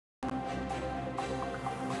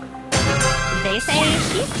They say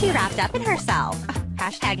she's too wrapped up in herself.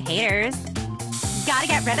 Hashtag haters. Gotta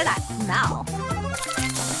get rid of that smell.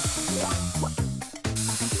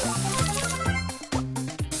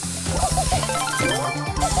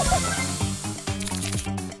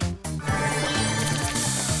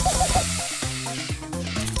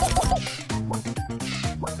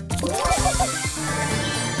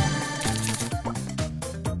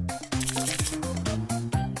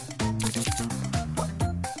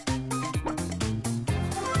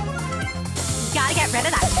 Gotta get rid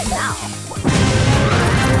of that smell.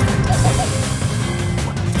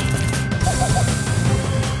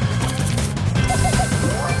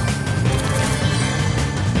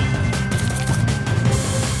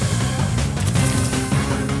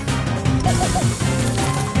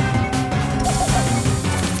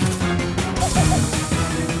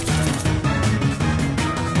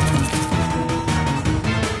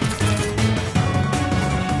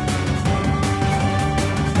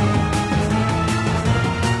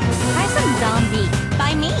 Zombie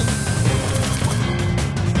by me.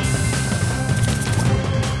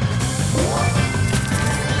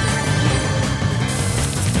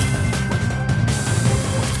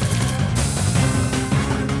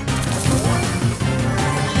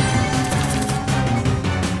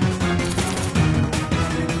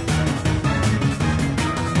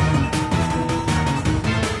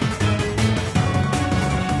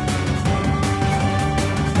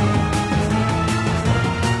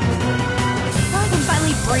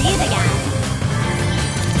 Breathe again.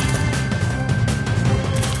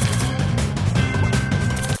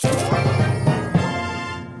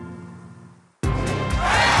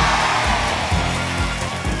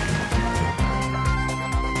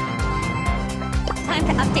 Time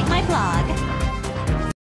to update my blog.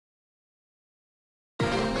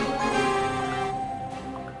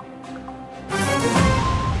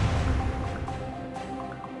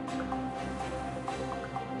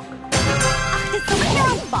 Did someone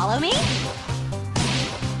here follow me?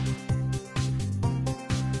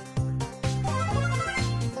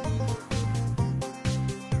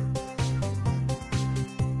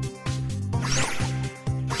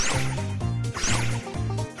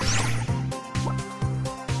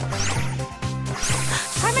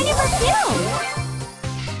 Try my new perfume!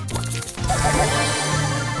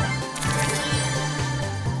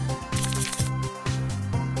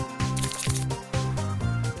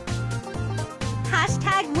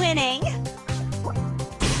 Hashtag winning.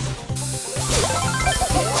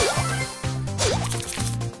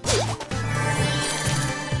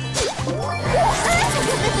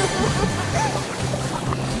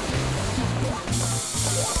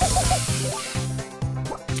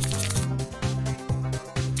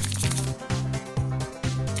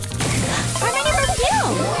 Try my new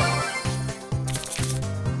perfume.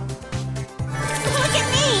 Look at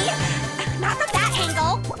me. Not from that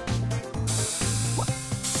angle.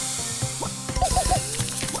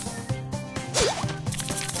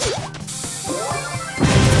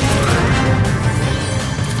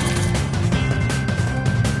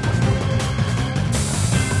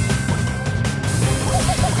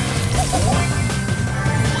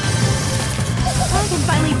 I can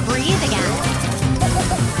finally breathe again.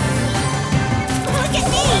 Look at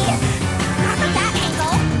me! Not from that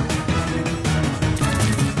angle.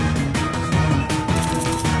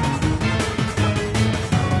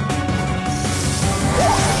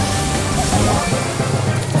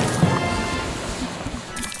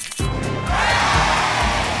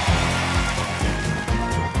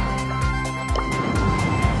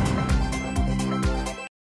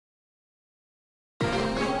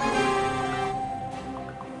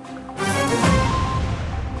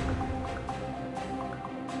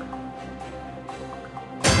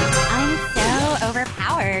 I'm so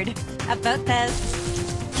overpowered. About this.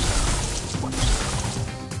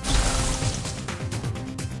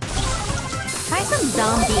 Try some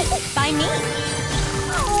zombie by me.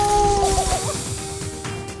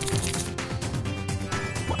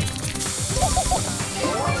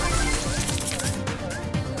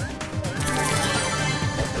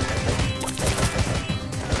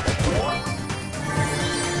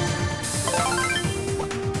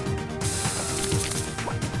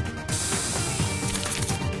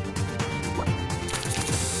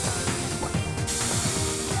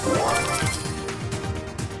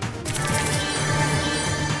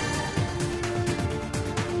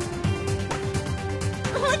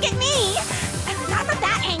 Look at me! Not from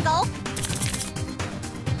that angle.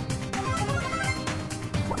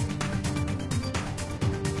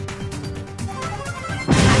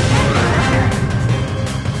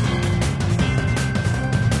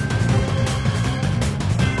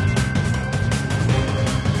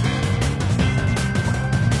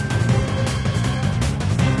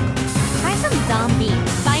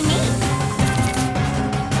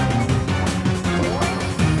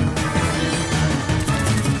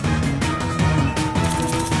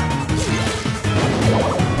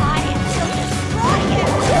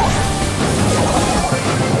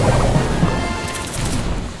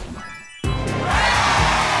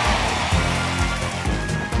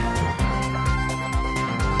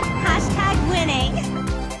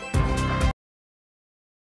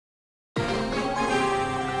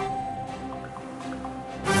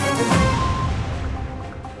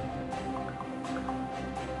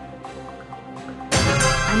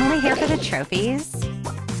 I'm only here for the trophies.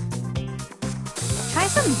 Try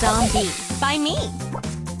some zombie by me.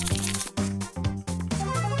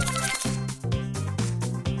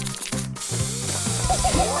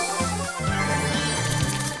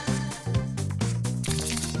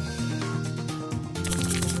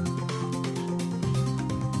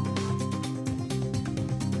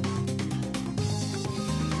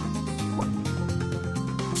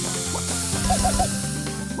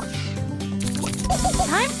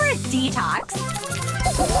 Time for a detox.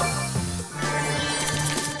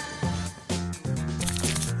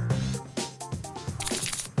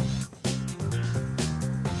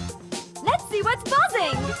 Let's see what's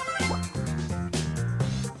buzzing!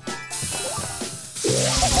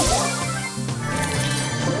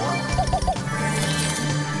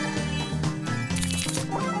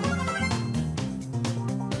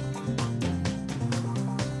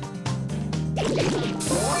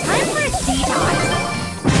 Time for a detox.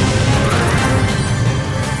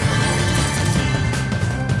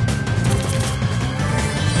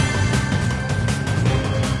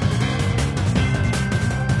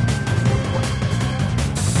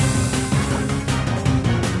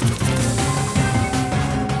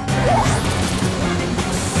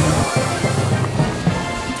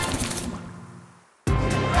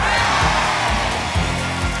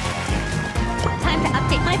 Time to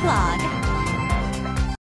update my blog.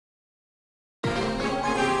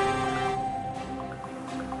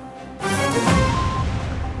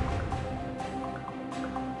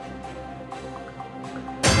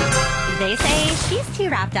 They say she's too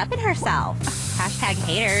wrapped up in herself. Hashtag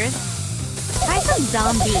haters. Try some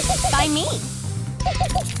zombie by me.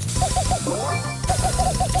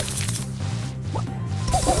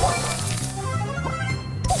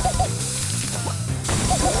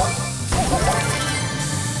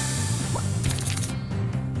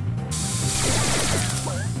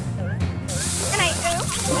 And I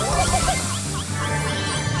oops.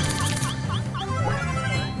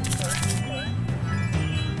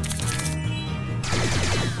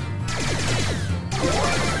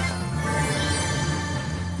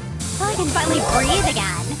 So I can finally breathe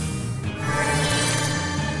again.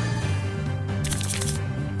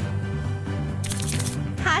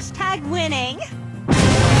 Hashtag winning.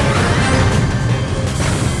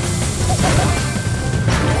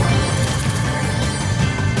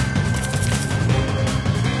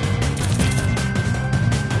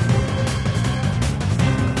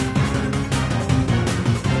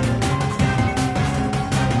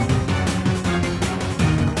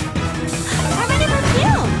 How many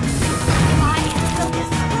perfume? I will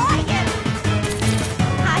destroy you.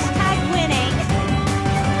 Hashtag winning.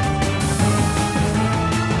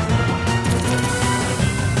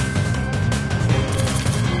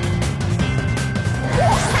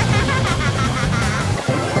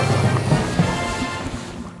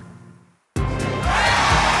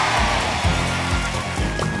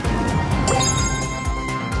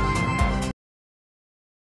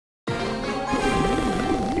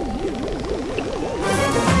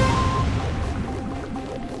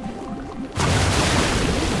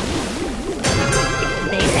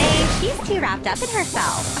 They say she's too wrapped up in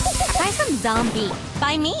herself. Try some zombie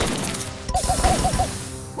by me.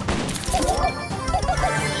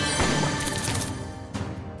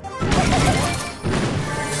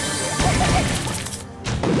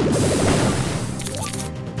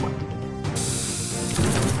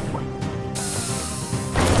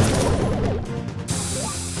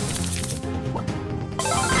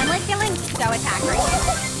 I'm like feeling so attacked right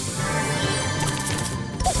now.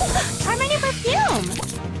 Try my new perfume.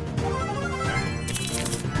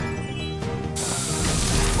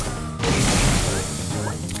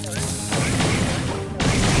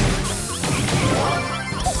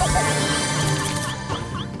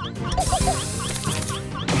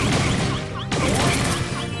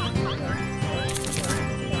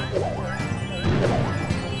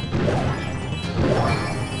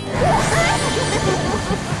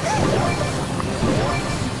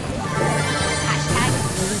 Hashtag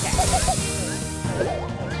loser.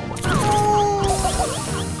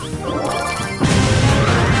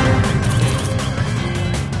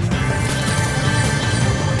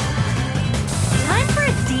 Time for a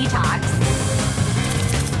detox.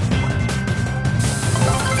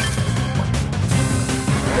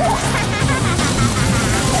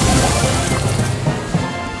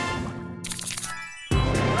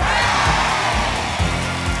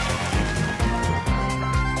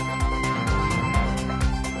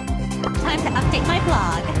 Time to update my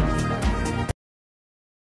blog.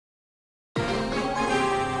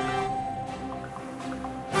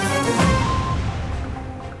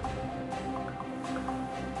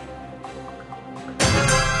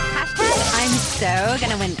 so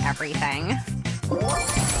gonna win everything.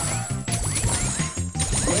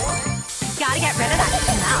 Gotta get rid of that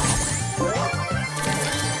smell.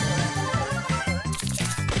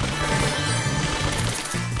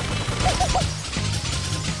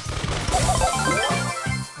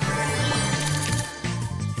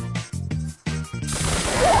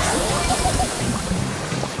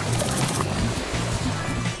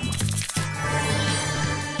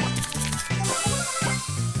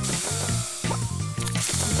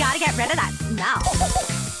 Gotta get rid of that smell.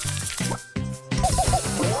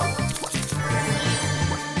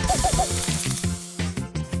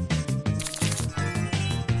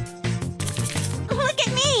 Look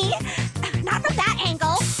at me! Not from that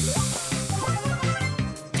angle.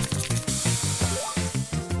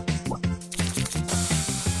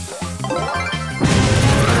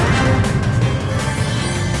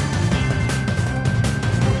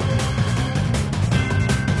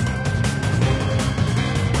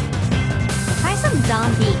 Try some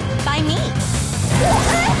zombie by me.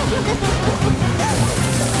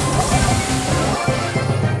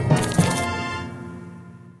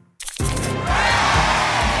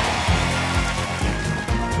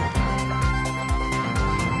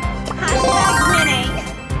 Hashtag winning.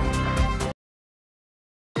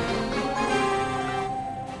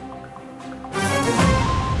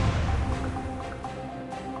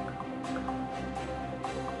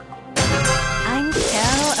 I'm so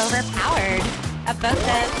overpowered. Both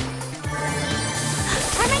the...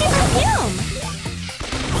 Try my new perfume!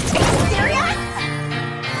 Are you serious?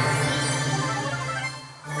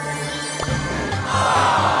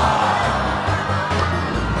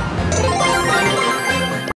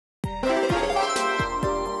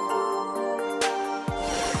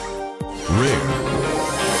 Ring.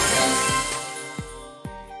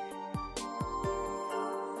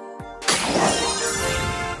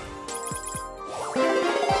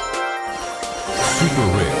 Super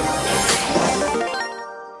Ring.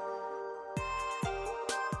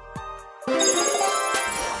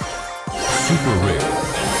 Super Ring.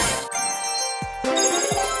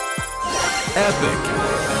 Epic.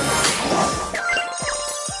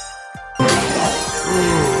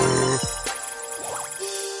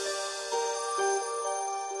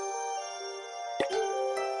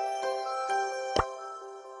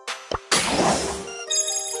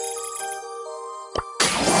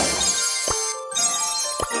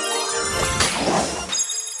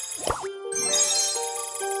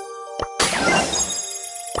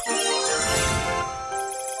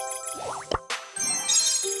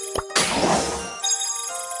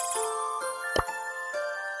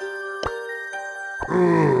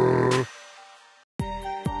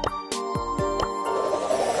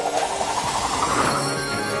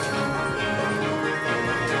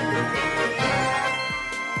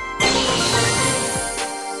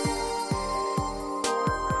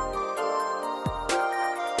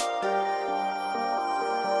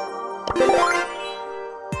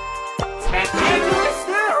 Spectacular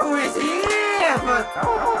Snow is here!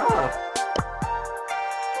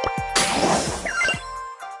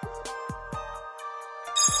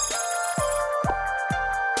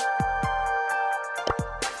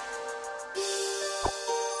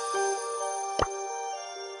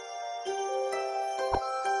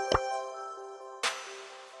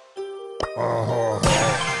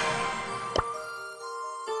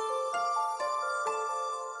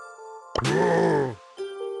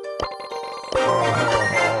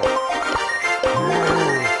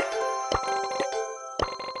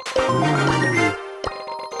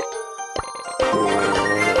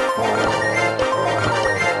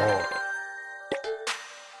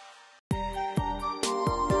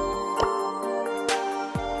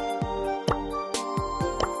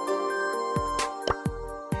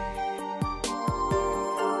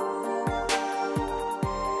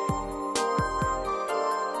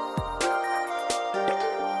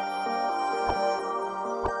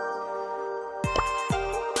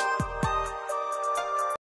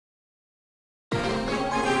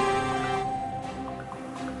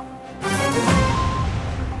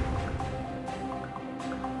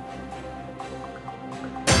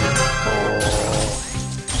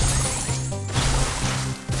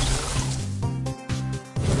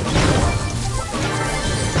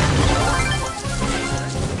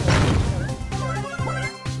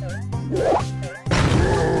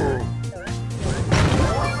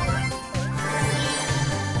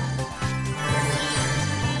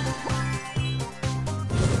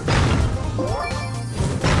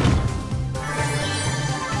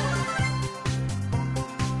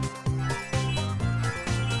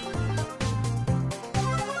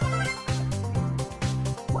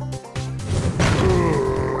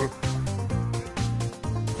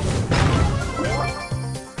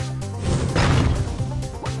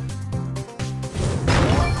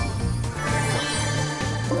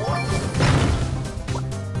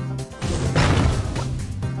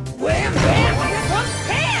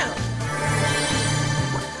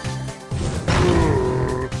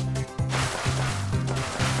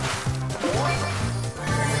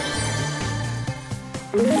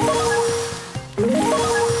 Woohoo!